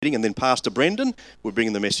And then Pastor Brendan will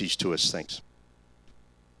bring the message to us. Thanks.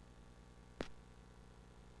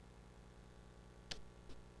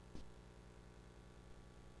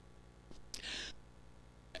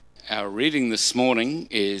 Our reading this morning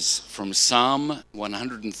is from Psalm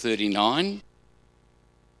 139.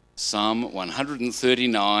 Psalm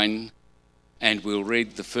 139, and we'll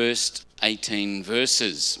read the first 18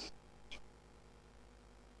 verses.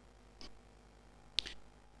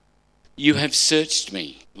 You have searched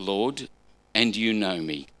me, Lord, and you know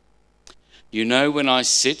me. You know when I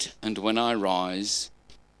sit and when I rise.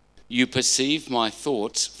 You perceive my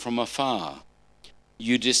thoughts from afar.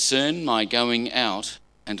 You discern my going out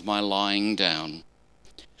and my lying down.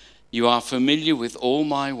 You are familiar with all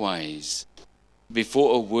my ways.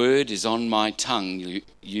 Before a word is on my tongue,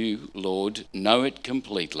 you, Lord, know it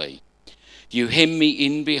completely. You hem me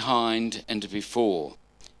in behind and before,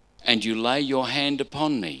 and you lay your hand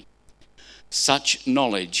upon me. Such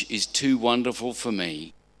knowledge is too wonderful for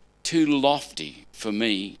me, too lofty for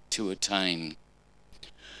me to attain.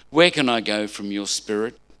 Where can I go from your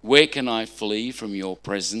spirit? Where can I flee from your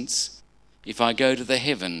presence? If I go to the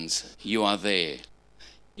heavens, you are there.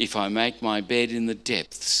 If I make my bed in the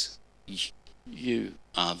depths, you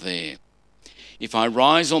are there. If I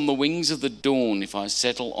rise on the wings of the dawn, if I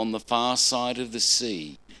settle on the far side of the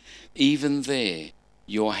sea, even there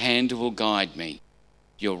your hand will guide me.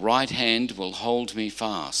 Your right hand will hold me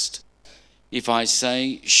fast. If I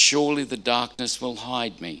say, surely the darkness will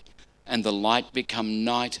hide me, and the light become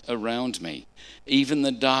night around me, even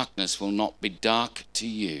the darkness will not be dark to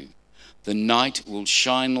you. The night will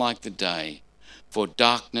shine like the day, for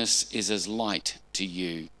darkness is as light to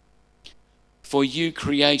you. For you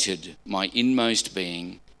created my inmost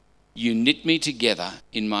being. You knit me together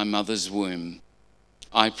in my mother's womb.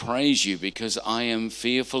 I praise you because I am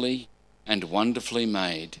fearfully and wonderfully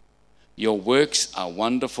made. Your works are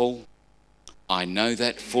wonderful. I know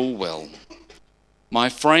that full well. My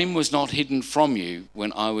frame was not hidden from you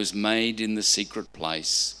when I was made in the secret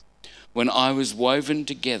place, when I was woven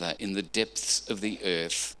together in the depths of the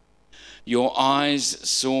earth. Your eyes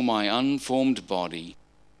saw my unformed body.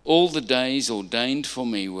 All the days ordained for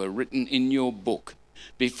me were written in your book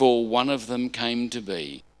before one of them came to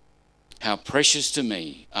be. How precious to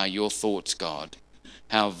me are your thoughts, God.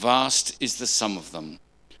 How vast is the sum of them.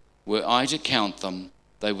 Were I to count them,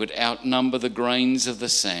 they would outnumber the grains of the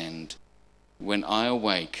sand. When I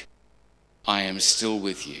awake, I am still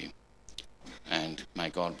with you. And may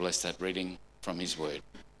God bless that reading from his word.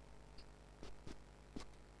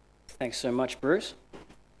 Thanks so much, Bruce.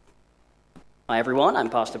 Hi, everyone. I'm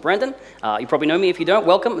Pastor Brendan. You probably know me. If you don't,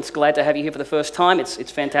 welcome. It's glad to have you here for the first time.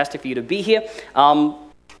 It's fantastic for you to be here.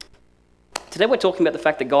 Today we're talking about the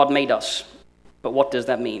fact that God made us. But what does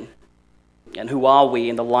that mean? And who are we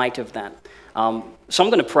in the light of that? So I'm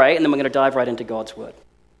going to pray, and then we're going to dive right into God's word.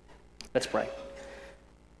 Let's pray.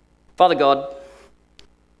 Father God,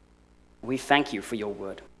 we thank you for your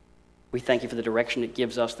word. We thank you for the direction it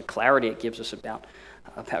gives us, the clarity it gives us about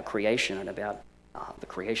creation and about the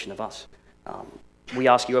creation of us. We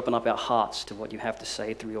ask you open up our hearts to what you have to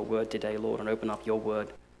say through your word today, Lord, and open up your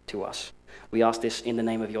word to us. We ask this in the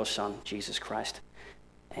name of your Son, Jesus Christ.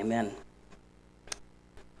 Amen.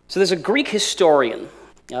 So there's a Greek historian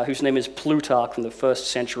whose name is Plutarch from the 1st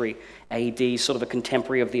century AD, sort of a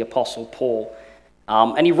contemporary of the Apostle Paul.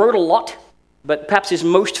 And he wrote a lot, but perhaps his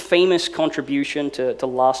most famous contribution to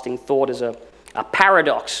lasting thought is a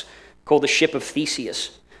paradox called the Ship of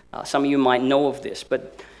Theseus. Some of you might know of this,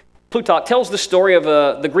 but Plutarch tells the story of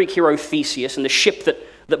the Greek hero Theseus and the ship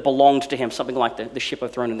that belonged to him, something like the ship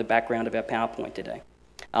I've thrown in the background of our PowerPoint today.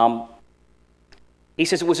 He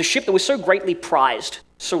says it was a ship that was so greatly prized,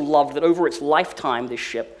 so loved, that over its lifetime, this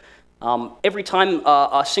ship, every time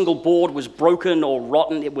a single board was broken or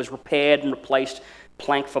rotten, it was repaired and replaced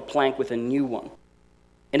plank for plank with a new one.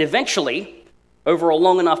 And eventually, over a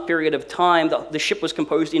long enough period of time, the ship was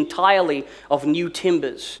composed entirely of new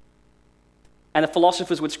timbers. And the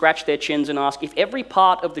philosophers would scratch their chins and ask, if every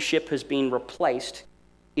part of the ship has been replaced,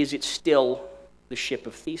 is it still the ship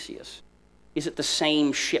of Theseus? Is it the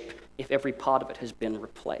same ship if every part of it has been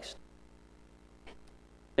replaced?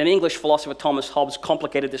 An English philosopher, Thomas Hobbes,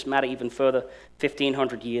 complicated this matter even further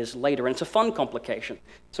 1,500 years later, and it's a fun complication.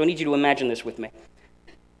 So I need you to imagine this with me.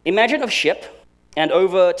 Imagine a ship, and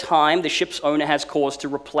over time, the ship's owner has cause to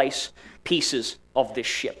replace pieces of this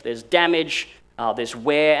ship. There's damage, there's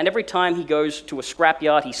wear, and every time he goes to a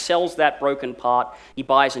scrapyard, he sells that broken part, he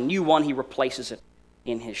buys a new one, he replaces it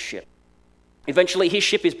in his ship. Eventually, his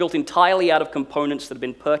ship is built entirely out of components that have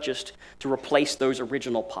been purchased to replace those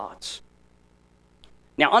original parts.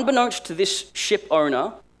 Now, unbeknownst to this ship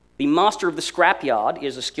owner, The master of the scrapyard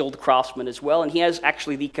is a skilled craftsman as well, and he has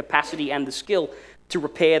actually the capacity and the skill to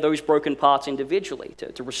repair those broken parts individually,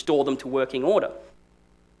 to restore them to working order.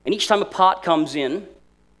 And each time a part comes in,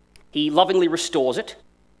 he lovingly restores it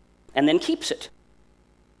and then keeps it.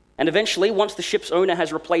 And eventually, once the ship's owner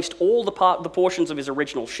has replaced all the portions of his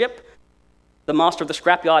original ship, the master of the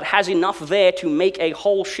scrapyard has enough there to make a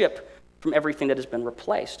whole ship from everything that has been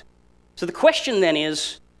replaced. So the question then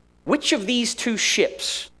is, which of these two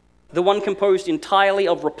ships, the one composed entirely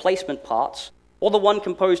of replacement parts, or the one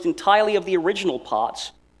composed entirely of the original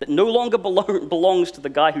parts that no longer belongs to the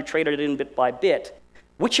guy who traded it in bit by bit,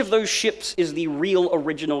 which of those ships is the real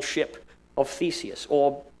original ship of Theseus?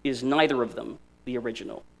 Or is neither of them the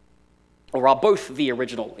original? Or are both the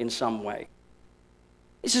original in some way?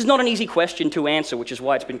 This is not an easy question to answer, which is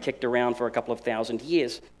why it's been kicked around for a couple of thousand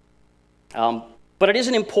years. But it is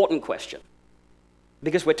an important question,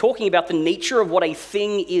 because we're talking about the nature of what a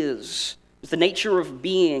thing is. It's the nature of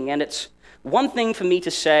being, and it's one thing for me to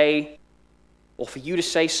say, or for you to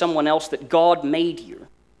say someone else, that God made you.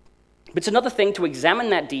 But it's another thing to examine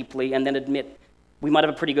that deeply and then admit we might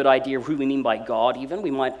have a pretty good idea of who we mean by God even. We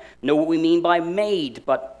might know what we mean by made,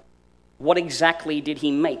 but what exactly did he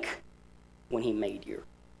make when he made you?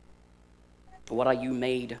 What are you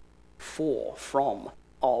made for, from,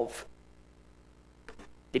 of?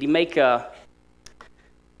 Did he make a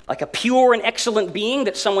pure and excellent being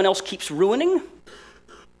that someone else keeps ruining?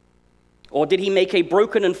 Or did he make a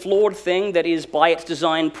broken and flawed thing that is by its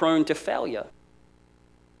design prone to failure?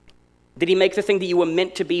 Did he make the thing that you were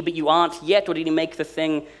meant to be but you aren't yet? Or did he make the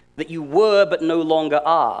thing that you were but no longer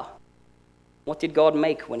are? What did God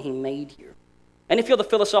make when he made you? And if you're the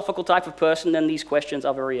philosophical type of person, then these questions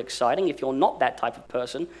are very exciting. If you're not that type of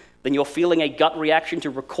person, then you're feeling a gut reaction to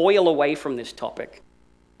recoil away from this topic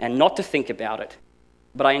and not to think about it.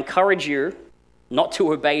 But I encourage you not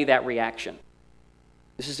to obey that reaction.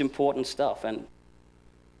 This is important stuff, and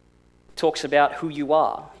it talks about who you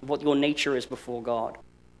are, what your nature is before God,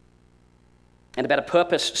 and about a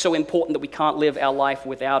purpose so important that we can't live our life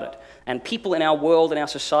without it. And people in our world, in our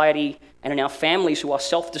society, and in our families who are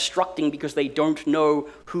self-destructing because they don't know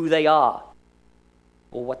who they are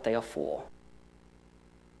or what they are for.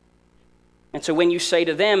 And so when you say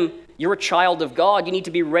to them, you're a child of God, you need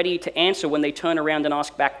to be ready to answer when they turn around and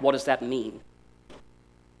ask back, what does that mean?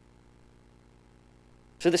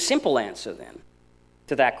 So the simple answer then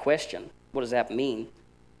to that question, what does that mean?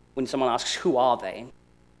 When someone asks, who are they?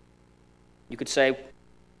 You could say,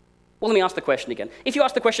 well, let me ask the question again. If you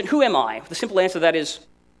ask the question, who am I? The simple answer to that is,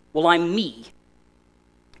 well, I'm me.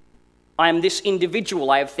 I am this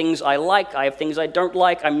individual. I have things I like. I have things I don't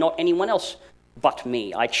like. I'm not anyone else but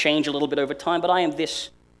me. I change a little bit over time, but I am this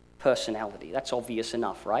personality. That's obvious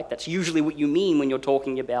enough, right? That's usually what you mean when you're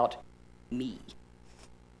talking about me.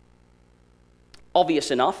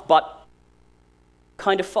 Obvious enough, but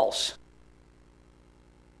kind of false.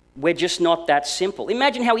 We're just not that simple.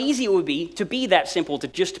 Imagine how easy it would be to be that simple, to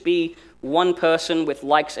just be one person with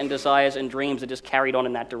likes and desires and dreams that just carried on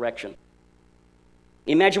in that direction.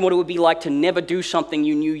 Imagine what it would be like to never do something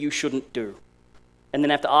you knew you shouldn't do, and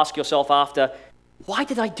then have to ask yourself after, why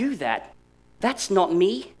did I do that? That's not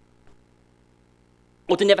me.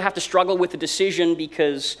 Or to never have to struggle with a decision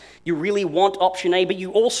because you really want option A, but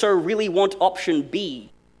you also really want option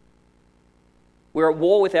B. We're at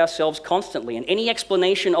war with ourselves constantly, and any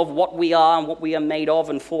explanation of what we are and what we are made of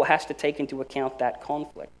and for has to take into account that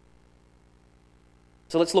conflict.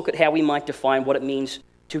 So let's look at how we might define what it means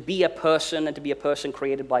to be a person and to be a person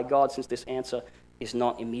created by God, since this answer is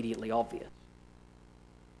not immediately obvious.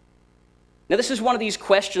 Now, this is one of these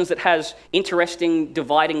questions that has interesting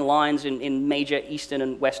dividing lines in major Eastern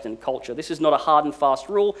and Western culture. This is not a hard and fast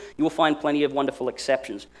rule. You will find plenty of wonderful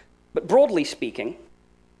exceptions. But broadly speaking,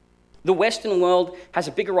 the Western world has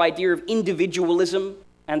a bigger idea of individualism,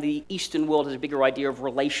 and the Eastern world has a bigger idea of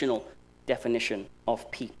relational definition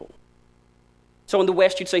of people. So in the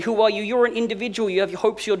West, you'd say, who are you? You're an individual. You have your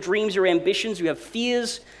hopes, your dreams, your ambitions. You have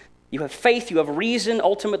fears. You have faith. You have reason.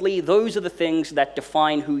 Ultimately, those are the things that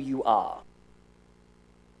define who you are.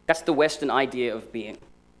 That's the Western idea of being.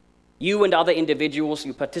 You and other individuals,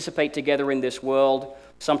 you participate together in this world,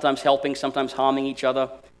 sometimes helping, sometimes harming each other.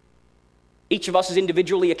 Each of us is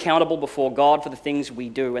individually accountable before God for the things we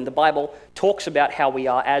do, and the Bible talks about how we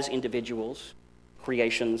are as individuals,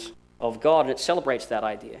 creations of God, and it celebrates that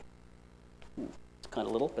idea. It's kind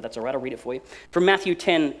of little, but that's all right, I'll read it for you. From Matthew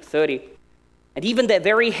 10:30, and even the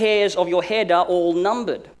very hairs of your head are all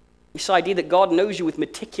numbered. This idea that God knows you with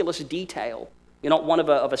meticulous detail. You're not one of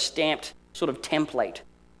a stamped sort of template.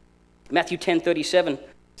 Matthew 10:37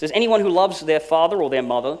 says, anyone who loves their father or their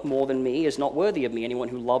mother more than me is not worthy of me. Anyone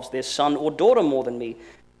who loves their son or daughter more than me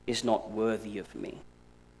is not worthy of me.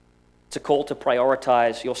 It's a call to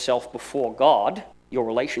prioritize yourself before God, your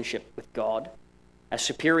relationship with God, as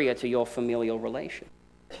superior to your familial relation.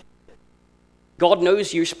 God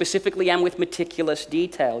knows you specifically and with meticulous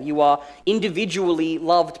detail. You are individually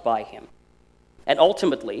loved by him. And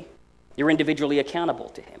ultimately, you're individually accountable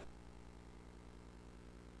to him.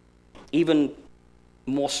 Even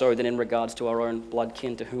more so than in regards to our own blood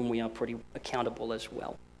kin, to whom we are pretty accountable as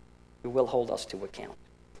well, who will hold us to account.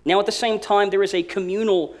 Now, at the same time, there is a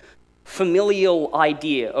communal, familial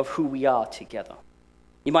idea of who we are together.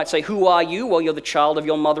 You might say, who are you? Well, you're the child of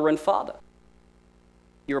your mother and father.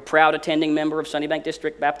 You're a proud attending member of Sunnybank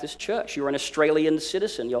District Baptist Church. You're an Australian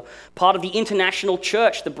citizen. You're part of the international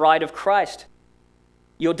church, the bride of Christ.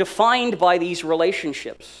 You're defined by these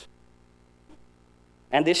relationships.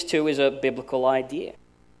 And this too is a biblical idea.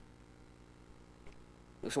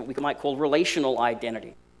 It's what we might call relational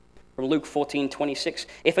identity. From Luke 14:26,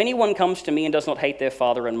 if anyone comes to me and does not hate their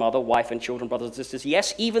father and mother, wife and children, brothers and sisters,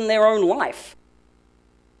 yes, even their own life,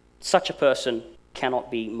 such a person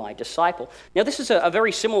cannot be my disciple. Now, this is a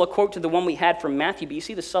very similar quote to the one we had from Matthew, but you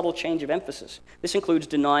see the subtle change of emphasis. This includes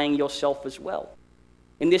denying yourself as well.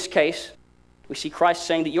 In this case, we see Christ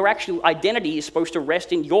saying that your actual identity is supposed to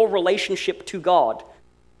rest in your relationship to God,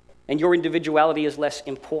 and your individuality is less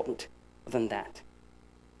important than that.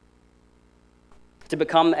 To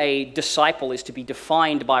become a disciple is to be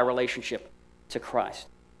defined by relationship to Christ.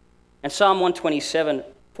 And Psalm 127,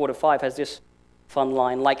 4-5 has this fun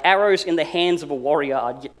line, like arrows in the hands of a warrior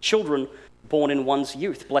are children born in one's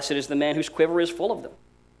youth. Blessed is the man whose quiver is full of them.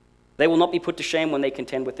 They will not be put to shame when they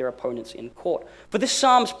contend with their opponents in court. For this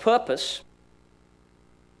psalm's purpose,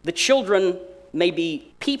 the children may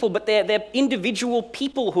be people, but their individual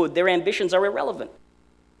peoplehood, their ambitions are irrelevant.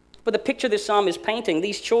 But the picture this psalm is painting,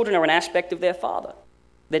 these children are an aspect of their father.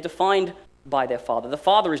 They're defined by their father. The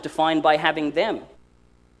father is defined by having them.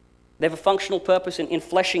 They have a functional purpose in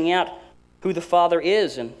fleshing out who the father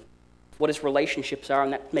is and what his relationships are,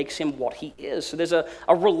 and that makes him what he is. So there's a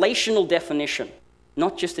relational definition,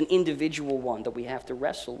 not just an individual one that we have to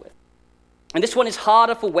wrestle with. And this one is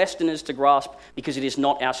harder for Westerners to grasp because it is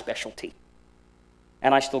not our specialty.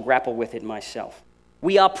 And I still grapple with it myself.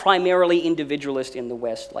 We are primarily individualist in the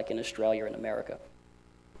West, like in Australia and America.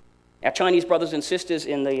 Our Chinese brothers and sisters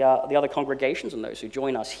in the other congregations and those who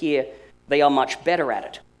join us here, they are much better at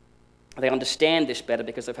it. They understand this better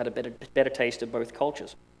because they've had a better taste of both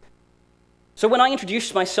cultures. So when I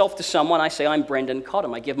introduce myself to someone, I say I'm Brendan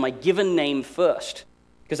Cottam. I give my given name first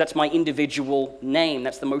because that's my individual name.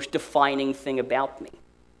 That's the most defining thing about me.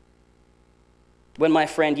 When my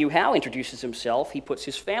friend Yu Hao introduces himself, he puts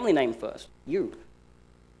his family name first, Yu,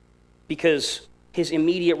 because his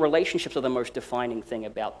immediate relationships are the most defining thing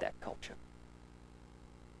about that culture.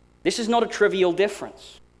 This is not a trivial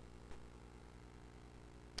difference.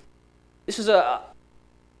 This is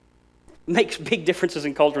makes big differences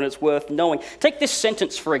in culture, and it's worth knowing. Take this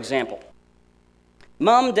sentence, for example.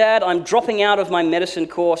 Mum, Dad, I'm dropping out of my medicine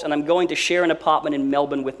course and I'm going to share an apartment in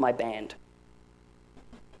Melbourne with my band.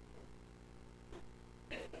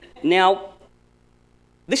 Now,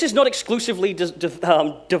 this is not exclusively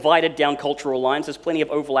divided down cultural lines. There's plenty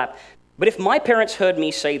of overlap. But if my parents heard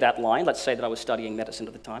me say that line, let's say that I was studying medicine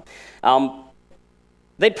at the time,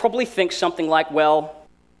 they'd probably think something like, well,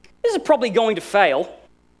 this is probably going to fail,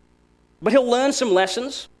 but he'll learn some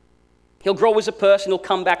lessons, he'll grow as a person, he'll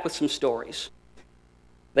come back with some stories.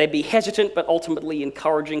 They'd be hesitant, but ultimately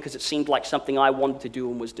encouraging because it seemed like something I wanted to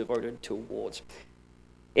do and was devoted towards.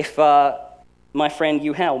 If my friend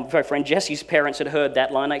Yu Hao, my friend Jesse's parents had heard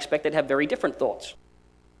that line, I expect they'd have very different thoughts.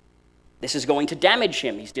 This is going to damage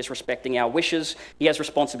him. He's disrespecting our wishes. He has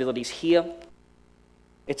responsibilities here.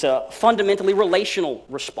 It's a fundamentally relational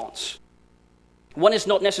response. One is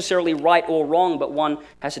not necessarily right or wrong, but one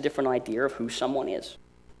has a different idea of who someone is.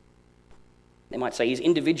 They might say he's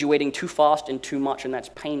individuating too fast and too much, and that's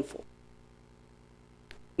painful.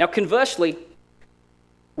 Now, conversely,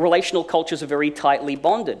 relational cultures are very tightly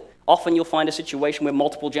bonded. Often you'll find a situation where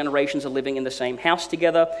multiple generations are living in the same house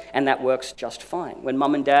together, and that works just fine. When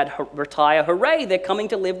mum and dad retire, hooray, they're coming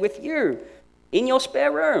to live with you in your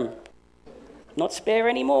spare room. Not spare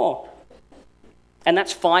anymore. And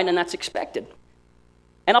that's fine, and that's expected.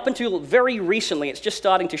 And up until very recently, it's just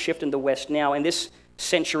starting to shift in the West now, in this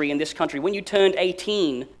century, in this country. When you turned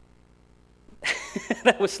 18,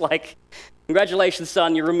 that was like, congratulations,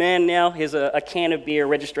 son, you're a man now. Here's a can of beer,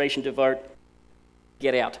 registration to vote.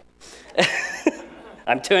 Get out.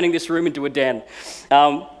 I'm turning this room into a den.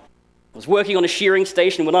 I was working on a shearing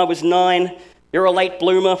station when I was 9. You're a late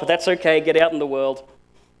bloomer, but that's okay. Get out in the world.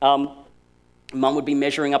 Mum would be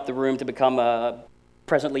measuring up the room to become a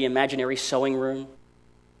presently imaginary sewing room.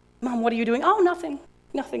 Mum, what are you doing? Oh, nothing.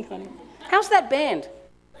 Nothing, honey. How's that band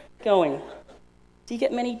going? Do you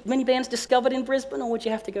get many bands discovered in Brisbane, or would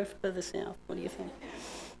you have to go further south? What do you think?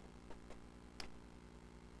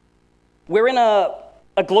 We're in a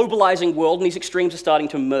globalizing world, and these extremes are starting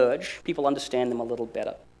to merge. People understand them a little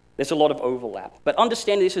better. There's a lot of overlap. But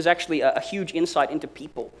understanding this is actually a huge insight into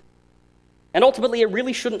people. And ultimately, it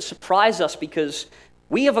really shouldn't surprise us because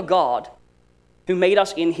we have a God who made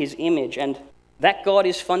us in his image, and that God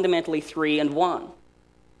is fundamentally three and one.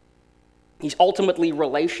 He's ultimately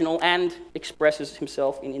relational and expresses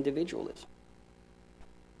himself in individualism.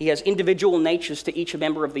 He has individual natures to each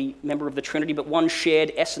member of the Trinity, but one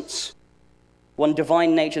shared essence, one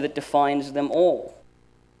divine nature that defines them all.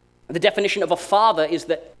 The definition of a father is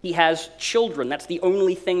that he has children. That's the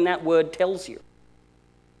only thing that word tells you.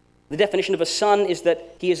 The definition of a son is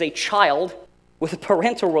that he is a child with a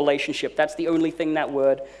parental relationship. That's the only thing that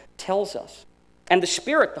word tells us. And the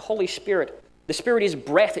Spirit, the Holy Spirit, the Spirit is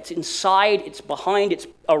breath. It's inside, it's behind, it's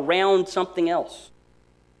around something else.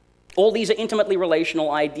 All these are intimately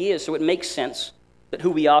relational ideas, so it makes sense that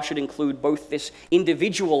who we are should include both this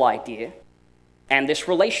individual idea and this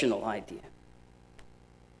relational idea.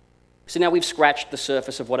 So now we've scratched the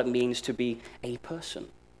surface of what it means to be a person.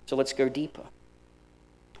 So let's go deeper.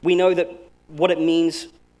 We know that what it means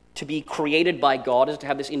to be created by God is to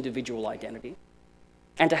have this individual identity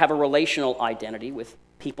and to have a relational identity with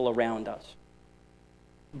people around us.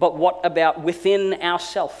 But what about within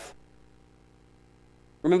ourself?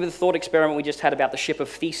 Remember the thought experiment we just had about the ship of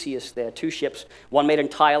Theseus there? 2 ships, one made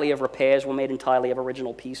entirely of repairs, one made entirely of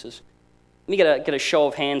original pieces. Let me get a show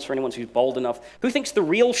of hands for anyone who's bold enough. Who thinks the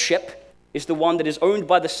real ship is the one that is owned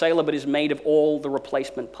by the sailor but is made of all the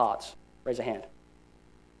replacement parts? Raise a hand.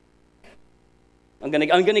 I'm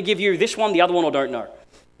going to give you this one, the other one, or don't know.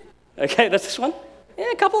 Okay, that's this one?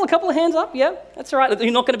 Yeah, a couple of hands up, yeah, that's all right.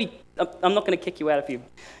 I'm not going to kick you out if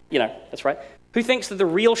that's right. Who thinks that the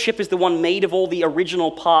real ship is the one made of all the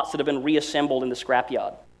original parts that have been reassembled in the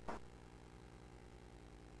scrapyard?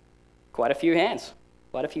 Quite a few hands.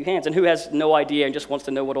 And who has no idea and just wants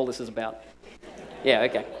to know what all this is about? Yeah,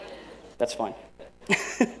 okay. That's fine.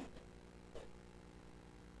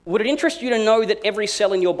 Would it interest you to know that every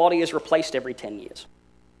cell in your body is replaced every 10 years?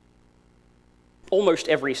 Almost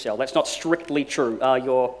every cell. That's not strictly true.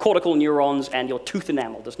 Your cortical neurons and your tooth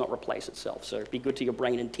enamel does not replace itself, so be good to your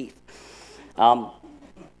brain and teeth.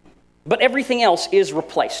 But everything else is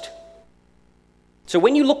replaced. So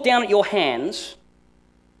when you look down at your hands,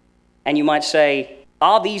 and you might say,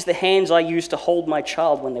 are these the hands I used to hold my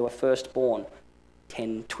child when they were first born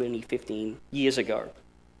 10, 20, 15 years ago?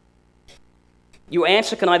 Your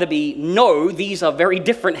answer can either be, no, these are very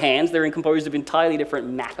different hands. They're composed of entirely different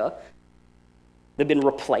matter. They've been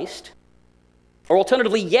replaced. Or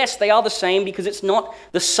alternatively, yes, they are the same because it's not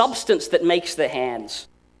the substance that makes the hands.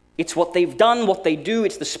 It's what they've done, what they do.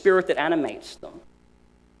 It's the spirit that animates them.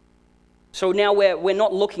 So now we're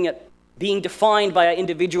not looking at being defined by our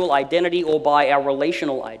individual identity or by our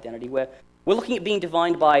relational identity. We're looking at being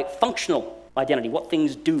defined by functional identity, what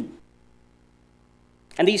things do.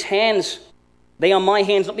 And these hands, they are my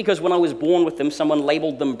hands, not because when I was born with them, someone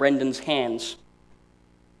labeled them Brendan's hands.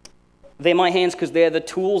 They're my hands because they're the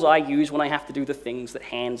tools I use when I have to do the things that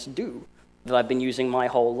hands do, that I've been using my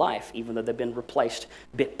whole life, even though they've been replaced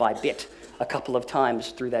bit by bit a couple of times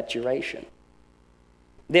through that duration.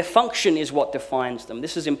 Their function is what defines them.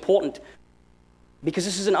 This is important because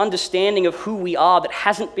this is an understanding of who we are that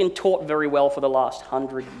hasn't been taught very well for the last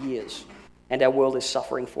 100 years, and our world is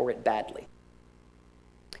suffering for it badly.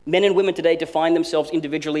 Men and women today define themselves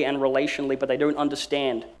individually and relationally, but they don't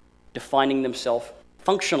understand defining themselves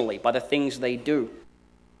functionally by the things they do.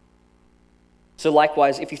 So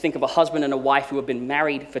likewise, if you think of a husband and a wife who have been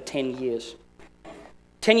married for 10 years,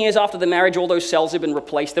 10 years after the marriage, all those cells have been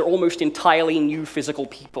replaced. They're almost entirely new physical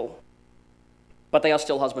people, but they are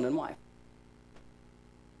still husband and wife.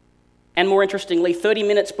 And more interestingly, 30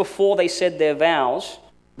 minutes before they said their vows,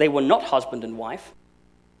 they were not husband and wife,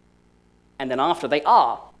 and then after they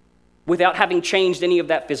are, without having changed any of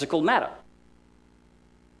that physical matter.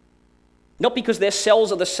 Not because their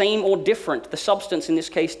cells are the same or different. The substance in this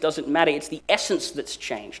case doesn't matter. It's the essence that's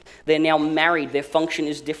changed. They're now married. Their function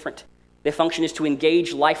is different. Their function is to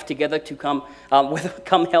engage life together, to come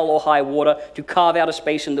hell or high water, to carve out a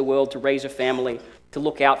space in the world, to raise a family, to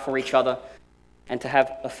look out for each other, and to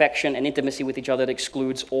have affection and intimacy with each other that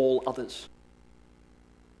excludes all others.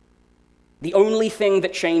 The only thing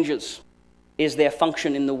that changes is their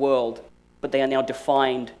function in the world, but they are now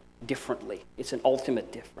defined differently. It's an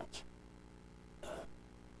ultimate difference.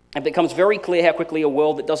 It becomes very clear how quickly a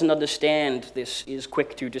world that doesn't understand this is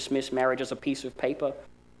quick to dismiss marriage as a piece of paper,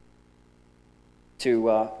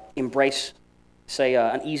 to embrace, say,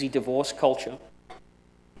 an easy divorce culture,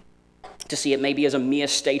 to see it maybe as a mere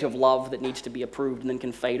state of love that needs to be approved and then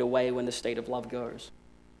can fade away when the state of love goes.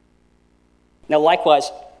 Now,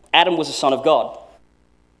 likewise, Adam was a son of God.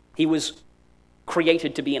 He was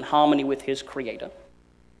created to be in harmony with his Creator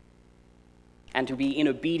and to be in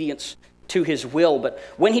obedience to his will. But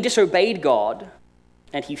when he disobeyed God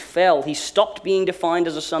and he fell, he stopped being defined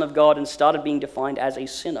as a son of God and started being defined as a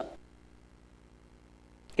sinner.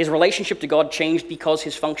 His relationship to God changed because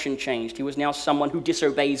his function changed. He was now someone who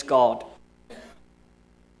disobeys God.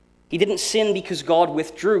 He didn't sin because God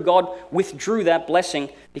withdrew. God withdrew that blessing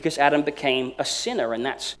because Adam became a sinner, and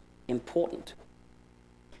that's important.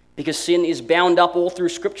 Because sin is bound up all through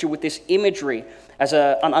Scripture with this imagery as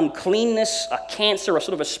an uncleanness, a cancer, a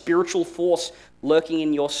sort of a spiritual force lurking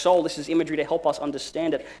in your soul. This is imagery to help us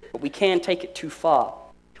understand it, but we can take it too far.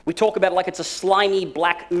 We talk about it like it's a slimy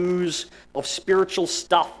black ooze of spiritual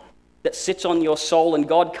stuff that sits on your soul, and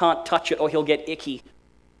God can't touch it or he'll get icky.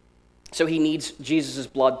 So he needs Jesus'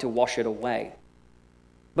 blood to wash it away.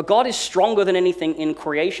 But God is stronger than anything in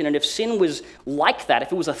creation, and if sin was like that,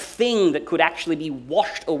 if it was a thing that could actually be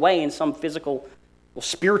washed away in some physical or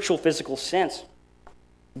spiritual physical sense,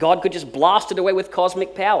 God could just blast it away with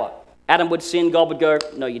cosmic power. Adam would sin, God would go,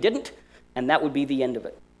 no, you didn't, and that would be the end of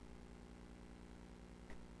it.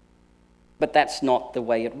 But that's not the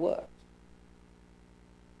way it works.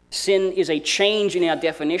 Sin is a change in our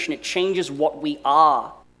definition. It changes what we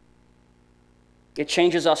are. It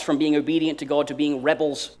changes us from being obedient to God to being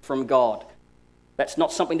rebels from God. That's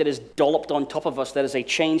not something that is dolloped on top of us. That is a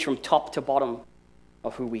change from top to bottom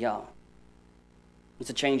of who we are. It's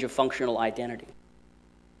a change of functional identity.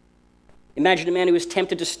 Imagine a man who is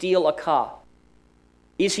tempted to steal a car.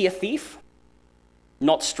 Is he a thief?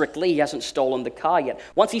 Not strictly. He hasn't stolen the car yet.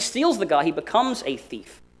 Once he steals the car, he becomes a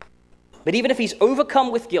thief. But even if he's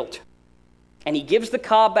overcome with guilt and he gives the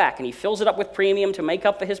car back and he fills it up with premium to make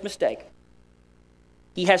up for his mistake,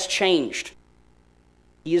 he has changed.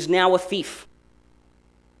 He is now a thief.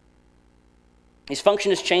 His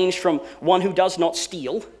function has changed from one who does not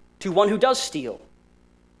steal to one who does steal.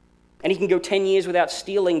 And he can go 10 years without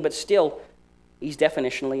stealing, but still, he's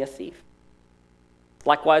definitionally a thief.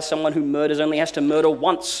 Likewise, someone who murders only has to murder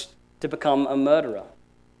once to become a murderer.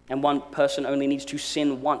 And one person only needs to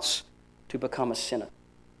sin once to become a sinner.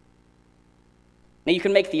 Now, you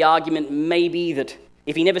can make the argument maybe that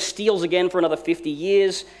if he never steals again for another 50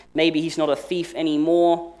 years, maybe he's not a thief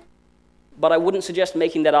anymore. But I wouldn't suggest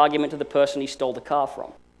making that argument to the person he stole the car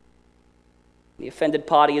from. The offended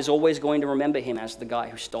party is always going to remember him as the guy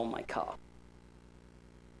who stole my car.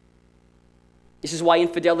 This is why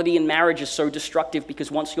infidelity in marriage is so destructive, because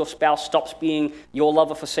once your spouse stops being your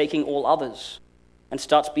lover forsaking all others and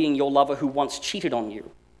starts being your lover who once cheated on you,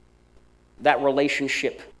 that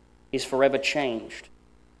relationship is forever changed.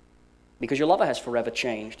 Because your lover has forever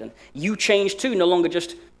changed. And you change too, no longer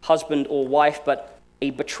just husband or wife, but a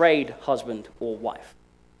betrayed husband or wife.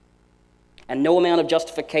 And no amount of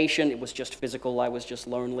justification, it was just physical, I was just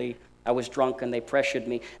lonely, I was drunk and they pressured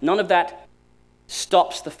me. None of that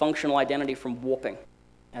stops the functional identity from warping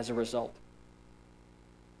as a result.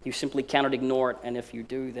 You simply cannot ignore it, and if you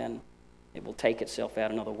do, then it will take itself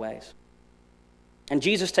out in other ways. And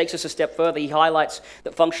Jesus takes us a step further. He highlights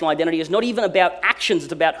that functional identity is not even about actions,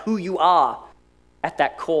 it's about who you are at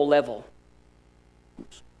that core level.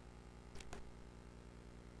 Oops.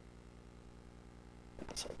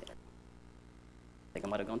 I think I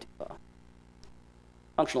might have gone too far.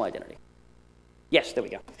 Functional identity. Yes, there we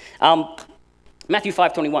go. Matthew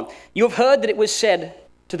 5:21. You have heard that it was said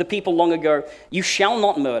to the people long ago, you shall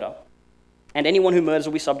not murder, and anyone who murders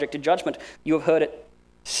will be subject to judgment. You have heard it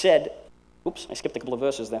said, oops, I skipped a couple of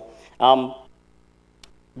verses there.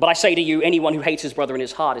 But I say to you, anyone who hates his brother in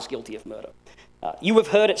his heart is guilty of murder. You have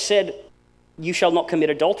heard it said, you shall not commit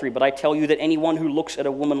adultery, but I tell you that anyone who looks at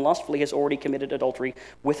a woman lustfully has already committed adultery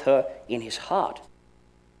with her in his heart.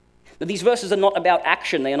 But these verses are not about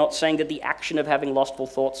action. They are not saying that the action of having lustful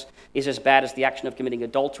thoughts is as bad as the action of committing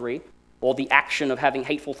adultery, or the action of having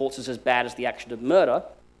hateful thoughts is as bad as the action of murder.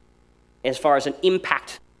 As far as an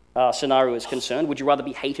impact scenario is concerned, would you rather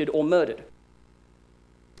be hated or murdered?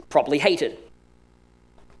 Probably hated.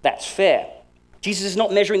 That's fair. Jesus is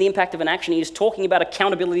not measuring the impact of an action. He is talking about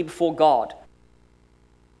accountability before God.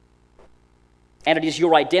 And it is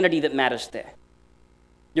your identity that matters there.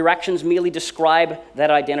 Your actions merely describe that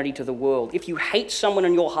identity to the world. If you hate someone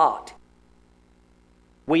in your heart,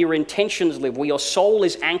 where your intentions live, where your soul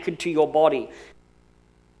is anchored to your body,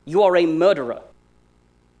 you are a murderer.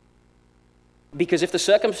 Because if the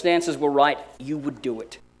circumstances were right, you would do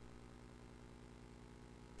it.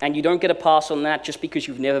 And you don't get a pass on that just because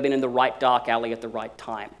you've never been in the right dark alley at the right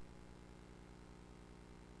time.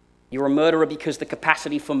 You're a murderer because the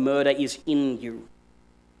capacity for murder is in you.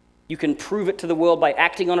 You can prove it to the world by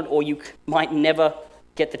acting on it, or you might never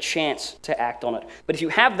get the chance to act on it. But if you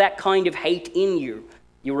have that kind of hate in you,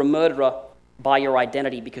 you're a murderer by your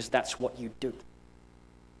identity, because that's what you do.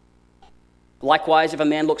 Likewise, if a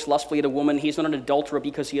man looks lustfully at a woman, he's not an adulterer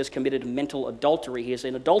because he has committed mental adultery. He is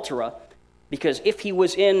an adulterer because if he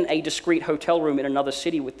was in a discreet hotel room in another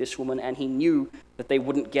city with this woman and he knew that they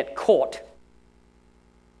wouldn't get caught,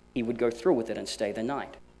 he would go through with it and stay the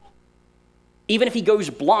night. Even if he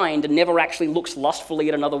goes blind and never actually looks lustfully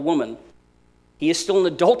at another woman, he is still an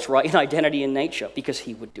adulterer in identity and nature because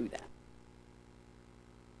he would do that.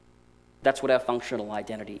 That's what our functional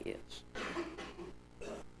identity is.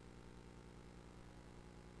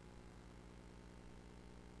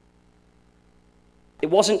 It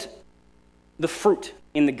wasn't the fruit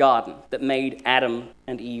in the garden that made Adam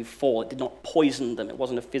and Eve fall. It did not poison them. It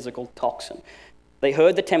wasn't a physical toxin. They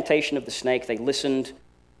heard the temptation of the snake. They listened.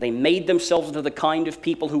 They made themselves into the kind of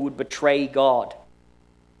people who would betray God.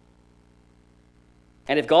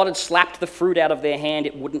 And if God had slapped the fruit out of their hand,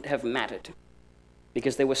 it wouldn't have mattered,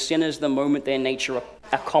 because they were sinners the moment their nature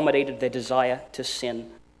accommodated their desire to sin.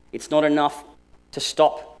 It's not enough to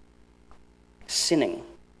stop sinning.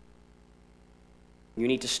 You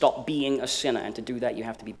need to stop being a sinner, and to do that, you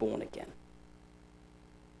have to be born again.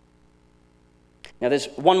 Now, there's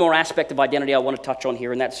one more aspect of identity I want to touch on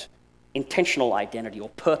here, and that's intentional identity or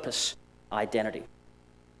purpose identity.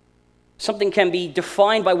 Something can be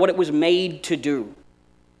defined by what it was made to do.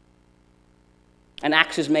 An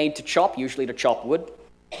axe is made to chop, usually to chop wood.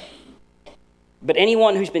 But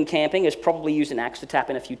anyone who's been camping has probably used an axe to tap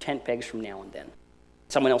in a few tent pegs from now and then.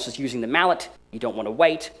 Someone else is using the mallet. You don't want to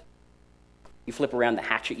wait. You flip around the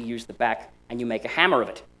hatchet, you use the back, and you make a hammer of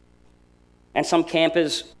it. And some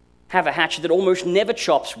campers have a hatchet that almost never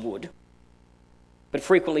chops wood, but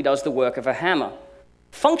frequently does the work of a hammer.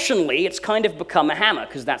 Functionally, it's kind of become a hammer,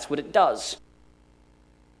 because that's what it does.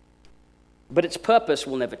 But its purpose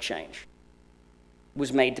will never change. It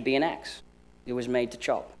was made to be an axe. It was made to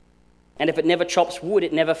chop. And if it never chops wood,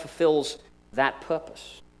 it never fulfills that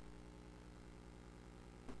purpose.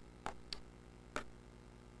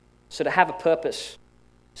 So to have a purpose,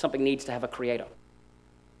 something needs to have a creator.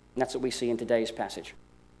 And that's what we see in today's passage.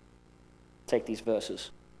 Take these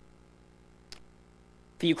verses.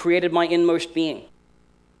 For you created my inmost being.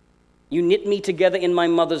 You knit me together in my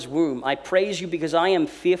mother's womb. I praise you because I am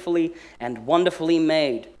fearfully and wonderfully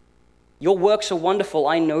made. Your works are wonderful,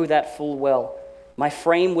 I know that full well. My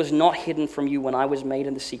frame was not hidden from you when I was made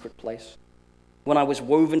in the secret place. When I was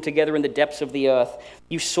woven together in the depths of the earth,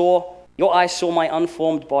 your eyes saw my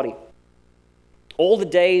unformed body. All the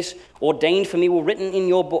days ordained for me were written in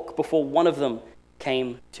your book before one of them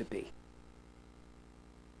came to be.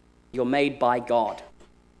 You're made by God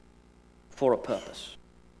for a purpose.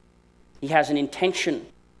 He has an intention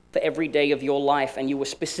for every day of your life, and you were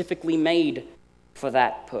specifically made for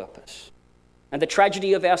that purpose. And the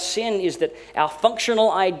tragedy of our sin is that our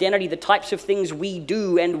functional identity, the types of things we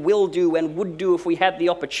do and will do and would do if we had the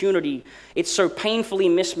opportunity, it's so painfully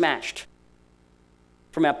mismatched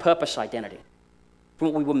from our purpose identity, from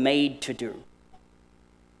what we were made to do.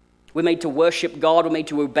 We're made to worship God. We're made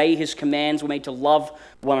to obey his commands. We're made to love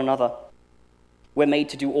one another. We're made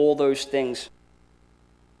to do all those things.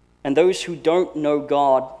 And those who don't know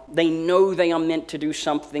God, they know they are meant to do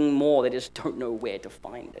something more. They just don't know where to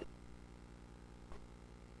find it.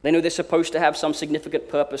 They know they're supposed to have some significant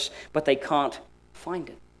purpose, but they can't find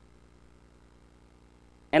it.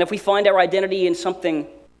 And if we find our identity in something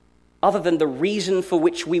other than the reason for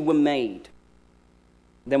which we were made,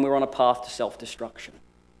 then we're on a path to self-destruction.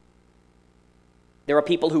 There are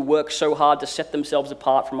people who work so hard to set themselves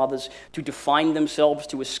apart from others, to define themselves,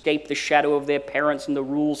 to escape the shadow of their parents and the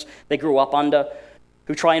rules they grew up under,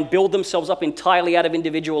 who try and build themselves up entirely out of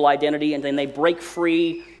individual identity, and then they break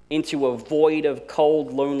free into a void of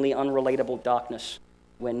cold, lonely, unrelatable darkness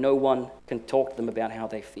where no one can talk to them about how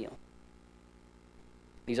they feel.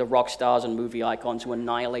 These are rock stars and movie icons who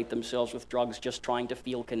annihilate themselves with drugs just trying to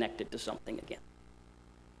feel connected to something again.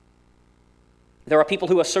 There are people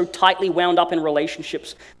who are so tightly wound up in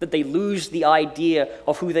relationships that they lose the idea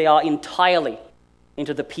of who they are entirely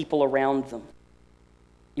into the people around them.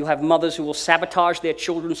 You'll have mothers who will sabotage their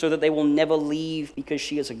children so that they will never leave because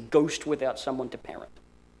she is a ghost without someone to parent.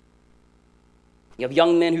 You have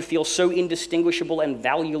young men who feel so indistinguishable and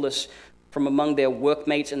valueless from among their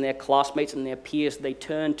workmates and their classmates and their peers, they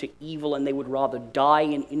turn to evil and they would rather die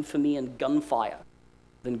in infamy and gunfire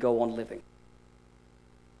than go on living.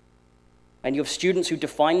 And you have students who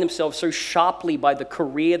define themselves so sharply by the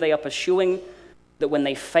career they are pursuing that when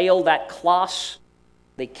they fail that class,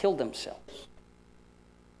 they kill themselves.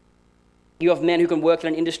 You have men who can work in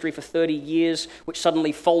an industry for 30 years, which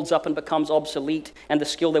suddenly folds up and becomes obsolete, and the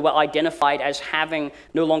skill they were identified as having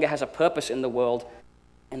no longer has a purpose in the world,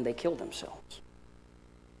 and they kill themselves.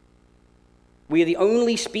 We are the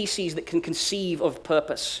only species that can conceive of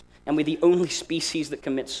purpose, and we're the only species that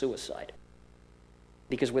commits suicide.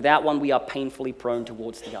 Because without one, we are painfully prone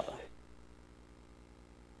towards the other.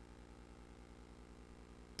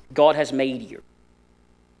 God has made you,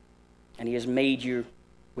 and he has made you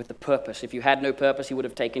with a purpose. If you had no purpose, he would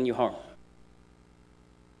have taken you home.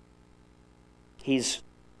 He's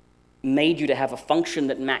made you to have a function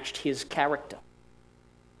that matched his character.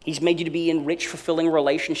 He's made you to be in rich, fulfilling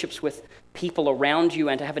relationships with people around you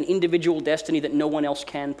and to have an individual destiny that no one else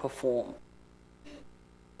can perform.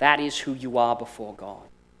 That is who you are before God.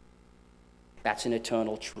 That's an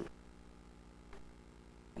eternal truth.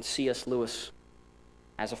 And C.S. Lewis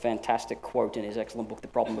has a fantastic quote in his excellent book, The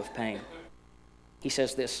Problem of Pain. He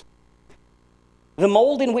says this: "The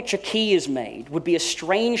mold in which a key is made would be a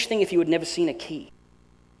strange thing if you had never seen a key.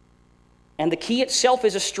 And the key itself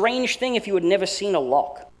is a strange thing if you had never seen a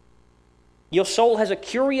lock. Your soul has a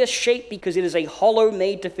curious shape because it is a hollow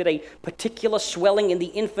made to fit a particular swelling in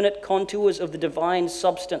the infinite contours of the divine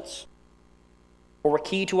substance, or a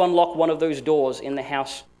key to unlock one of those doors in the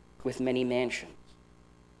house with many mansions.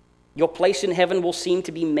 Your place in heaven will seem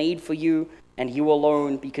to be made for you and you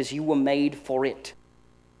alone, because you were made for it.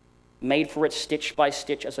 Made for it stitch by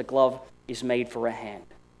stitch as a glove is made for a hand."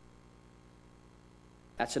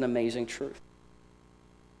 That's an amazing truth.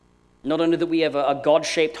 Not only that we have a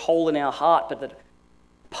God-shaped hole in our heart, but that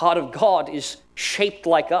part of God is shaped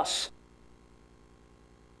like us.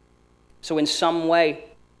 So in some way,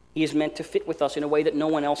 he is meant to fit with us in a way that no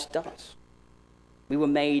one else does. We were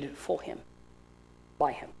made for him,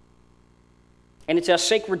 by him. And it's our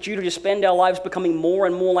sacred duty to spend our lives becoming more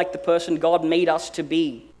and more like the person God made us to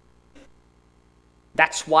be.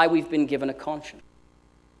 That's why we've been given a conscience.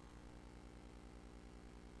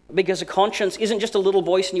 Because a conscience isn't just a little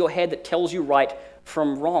voice in your head that tells you right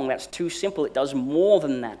from wrong. That's too simple. It does more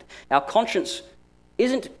than that. Our conscience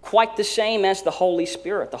isn't quite the same as the Holy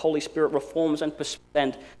Spirit. The Holy Spirit reforms and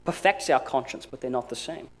perfects our conscience, but they're not the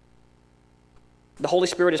same. The Holy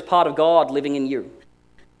Spirit is part of God living in you.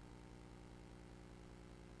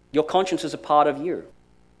 Your conscience is a part of you.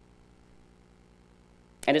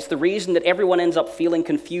 And it's the reason that everyone ends up feeling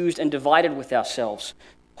confused and divided with ourselves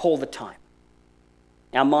all the time.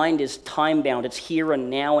 Our mind is time-bound. It's here and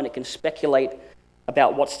now, and it can speculate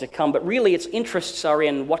about what's to come. But really, its interests are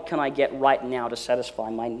in what can I get right now to satisfy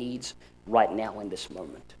my needs right now in this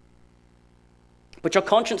moment. But your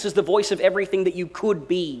conscience is the voice of everything that you could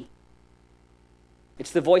be.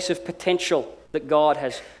 It's the voice of potential that God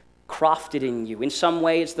has crafted in you. In some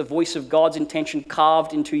way, it's the voice of God's intention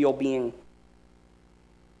carved into your being.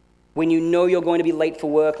 When you know you're going to be late for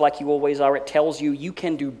work like you always are, it tells you you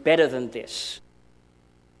can do better than this.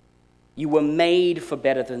 You were made for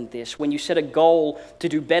better than this. When you set a goal to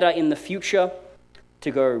do better in the future,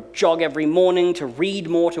 to go jog every morning, to read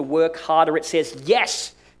more, to work harder, it says,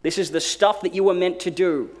 yes, this is the stuff that you were meant to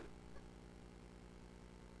do.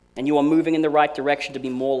 And you are moving in the right direction to be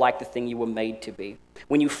more like the thing you were made to be.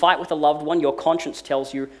 When you fight with a loved one, your conscience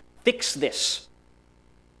tells you, fix this.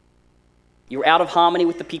 You're out of harmony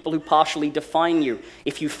with the people who partially define you.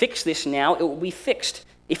 If you fix this now, it will be fixed.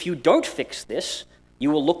 If you don't fix this,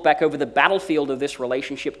 you will look back over the battlefield of this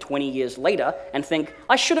relationship 20 years later and think,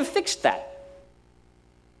 I should have fixed that.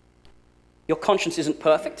 Your conscience isn't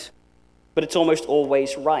perfect, but it's almost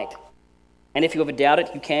always right. And if you ever doubt it,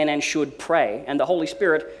 you can and should pray, and the Holy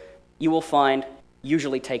Spirit, you will find,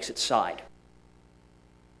 usually takes its side.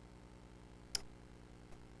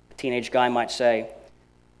 A teenage guy might say,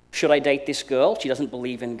 should I date this girl? She doesn't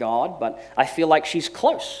believe in God, but I feel like she's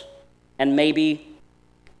close. And maybe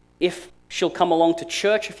if she'll come along to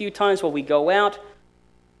church a few times while we go out,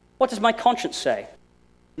 what does my conscience say?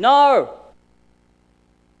 No!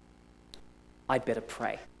 I'd better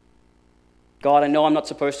pray. God, I know I'm not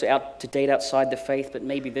supposed to date outside the faith, but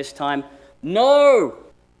maybe this time, no!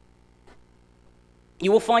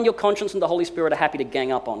 You will find your conscience and the Holy Spirit are happy to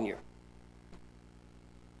gang up on you.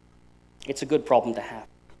 It's a good problem to have.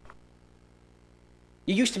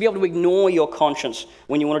 You used to be able to ignore your conscience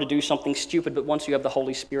when you wanted to do something stupid, but once you have the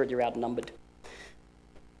Holy Spirit, you're outnumbered.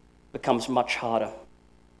 becomes much harder.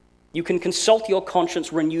 You can consult your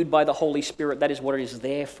conscience renewed by the Holy Spirit. That is what it is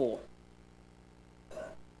there for.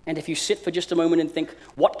 And if you sit for just a moment and think,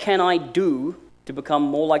 what can I do to become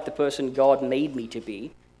more like the person God made me to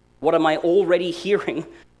be? What am I already hearing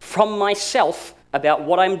from myself about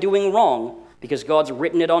what I'm doing wrong because God's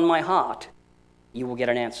written it on my heart? You will get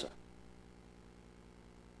an answer.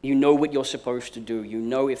 You know what you're supposed to do. You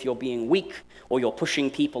know if you're being weak or you're pushing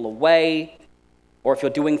people away or if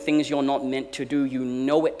you're doing things you're not meant to do. You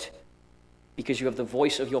know it because you have the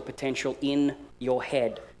voice of your potential in your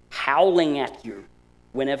head, howling at you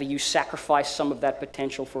whenever you sacrifice some of that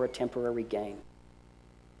potential for a temporary gain.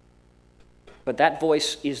 But that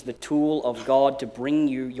voice is the tool of God to bring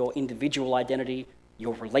you your individual identity,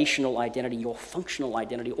 your relational identity, your functional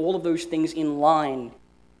identity, all of those things in line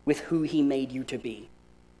with who He made you to be.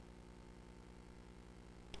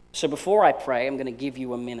 So before I pray, I'm going to give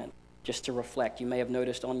you a minute just to reflect. You may have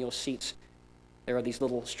noticed on your seats there are these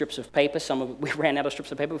little strips of paper. We ran out of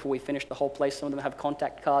strips of paper before we finished the whole place. Some of them have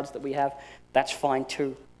contact cards that we have. That's fine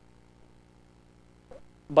too.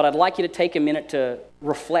 But I'd like you to take a minute to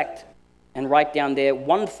reflect and write down there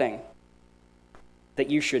one thing that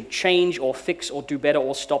you should change or fix or do better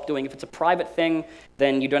or stop doing. If it's a private thing,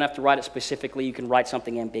 then you don't have to write it specifically. You can write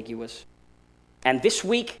something ambiguous. And this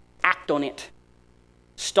week, act on it.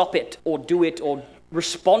 Stop it or do it or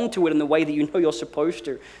respond to it in the way that you know you're supposed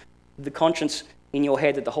to. The conscience in your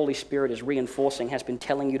head that the Holy Spirit is reinforcing has been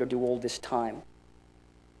telling you to do all this time.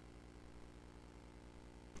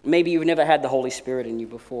 Maybe you've never had the Holy Spirit in you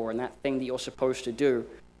before, and that thing that you're supposed to do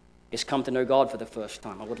is come to know God for the first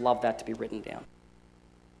time. I would love that to be written down.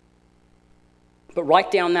 But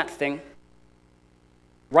write down that thing.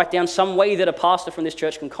 Write down some way that a pastor from this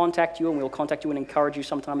church can contact you, and we'll contact you and encourage you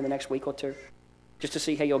sometime in the next week or two, just to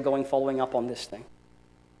see how you're going following up on this thing.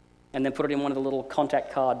 And then put it in one of the little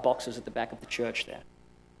contact card boxes at the back of the church there.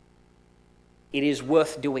 It is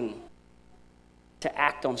worth doing to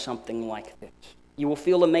act on something like this. You will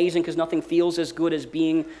feel amazing because nothing feels as good as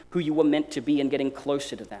being who you were meant to be and getting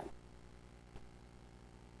closer to that.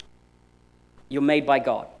 You're made by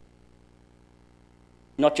God.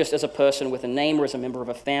 Not just as a person with a name or as a member of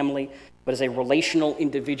a family, but as a relational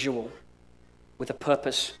individual with a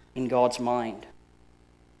purpose in God's mind.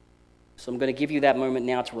 So I'm going to give you that moment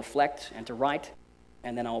now to reflect and to write,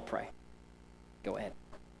 and then I'll pray. Go ahead.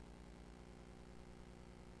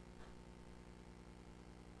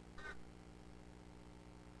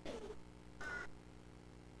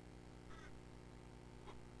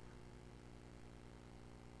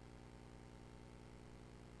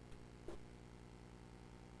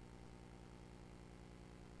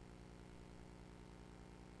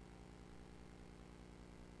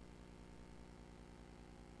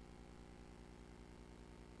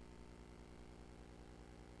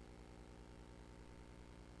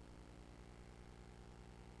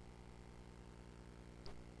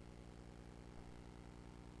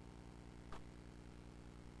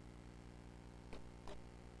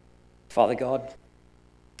 Father God,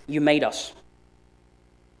 you made us.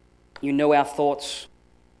 You know our thoughts.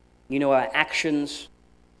 You know our actions.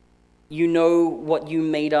 You know what you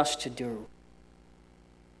made us to do.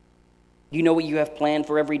 You know what you have planned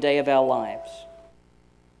for every day of our lives.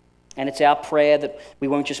 And it's our prayer that we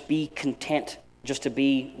won't just be content just to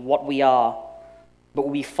be what we are, but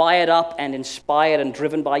we'll be fired up and inspired and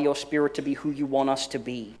driven by your Spirit to be who you want us to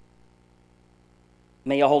be.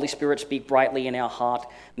 May your Holy Spirit speak brightly in our heart.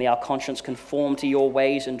 May our conscience conform to your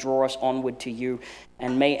ways and draw us onward to you.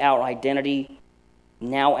 And may our identity,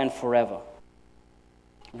 now and forever,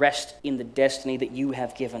 rest in the destiny that you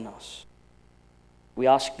have given us. We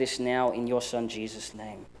ask this now in your Son, Jesus'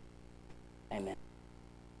 name. Amen.